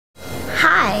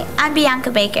Hi, I'm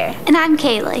Bianca Baker. And I'm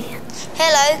Kaylee.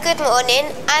 Hello, good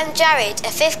morning. I'm Jared, a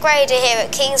 5th grader here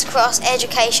at King's Cross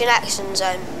Education Action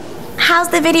Zone. How's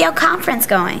the video conference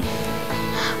going?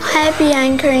 Hi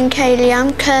Bianca and Kaylee,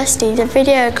 I'm Kirsty. The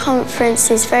video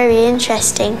conference is very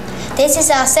interesting. This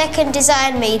is our 2nd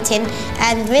design meeting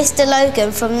and Mr.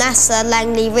 Logan from NASA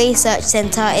Langley Research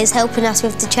Centre is helping us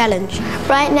with the challenge.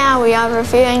 Right now we are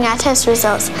reviewing our test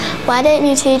results. Why don't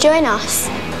you two join us?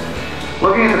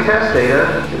 Looking at the test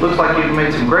data, it looks like you've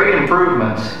made some great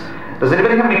improvements. Does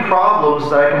anybody have any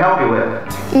problems that I can help you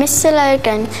with? Mr.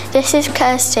 Logan, this is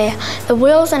Kirsty. The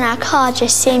wheels on our car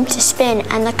just seem to spin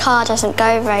and the car doesn't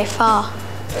go very far.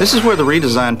 This is where the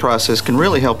redesign process can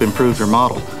really help improve your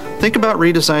model. Think about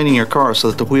redesigning your car so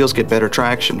that the wheels get better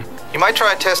traction. You might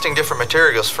try testing different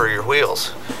materials for your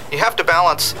wheels. You have to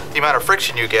balance the amount of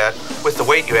friction you get with the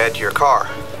weight you add to your car.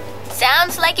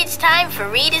 Sounds like it's time for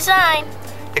redesign.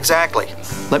 Exactly.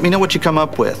 Let me know what you come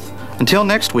up with. Until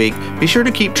next week, be sure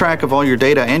to keep track of all your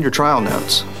data and your trial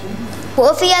notes.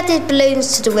 What if we added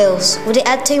balloons to the wheels? Would it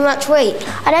add too much weight?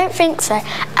 I don't think so.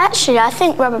 Actually, I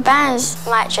think rubber bands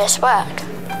might just work.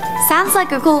 Sounds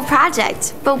like a cool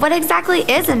project, but what exactly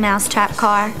is a mousetrap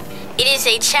car? It is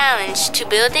a challenge to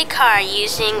build a car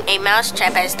using a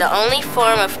mousetrap as the only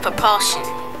form of propulsion.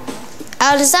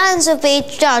 Our designs will be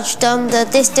judged on the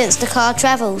distance the car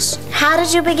travels. How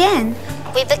did you begin?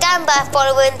 We began by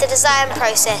following the design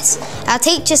process. Our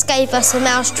teachers gave us a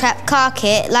mousetrap car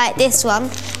kit like this one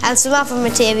and some other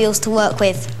materials to work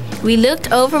with. We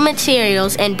looked over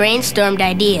materials and brainstormed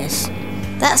ideas.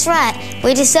 That's right.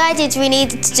 We decided we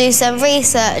needed to do some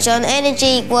research on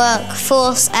energy, work,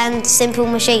 force and simple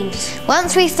machines.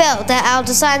 Once we felt that our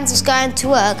designs was going to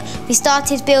work, we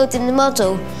started building the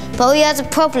model, but we had a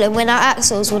problem when our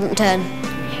axles wouldn't turn.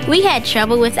 We had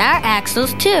trouble with our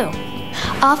axles too.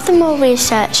 After more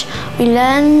research, we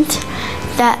learned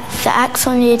that the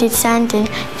axle needed sanding.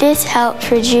 This helped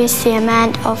reduce the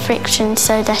amount of friction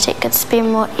so that it could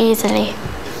spin more easily.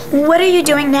 What are you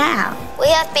doing now? We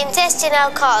have been testing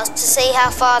our cars to see how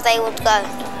far they would go.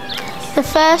 The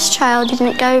first trial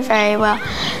didn't go very well.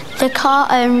 The car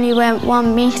only went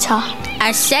 1 meter.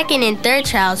 Our 2nd and 3rd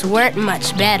trials weren't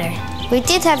much better. We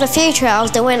did have a few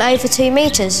trials that went over 2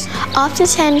 meters. After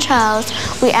 10 trials,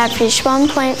 we averaged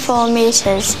 1.4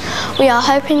 meters. We are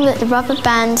hoping that the rubber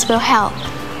bands will help.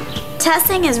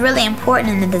 Testing is really important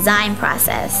in the design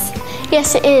process.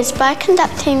 Yes, it is. By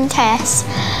conducting tests,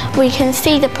 we can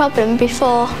see the problem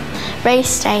before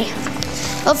race day.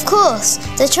 Of course,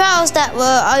 the trials that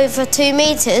were over 2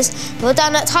 meters were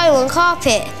done at home on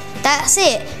carpet. That's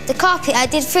it, the carpet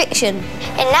added friction.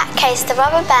 In that case, the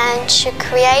rubber band should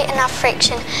create enough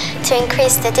friction to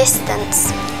increase the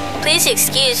distance. Please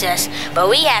excuse us, but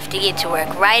we have to get to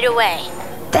work right away.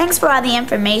 Thanks for all the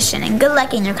information and good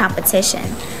luck in your competition.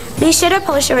 Be sure to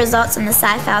post your results on the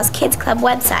Sci Files Kids Club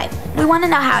website. We want to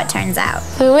know how it turns out.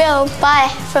 We will. Bye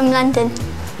from London.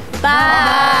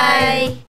 Bye.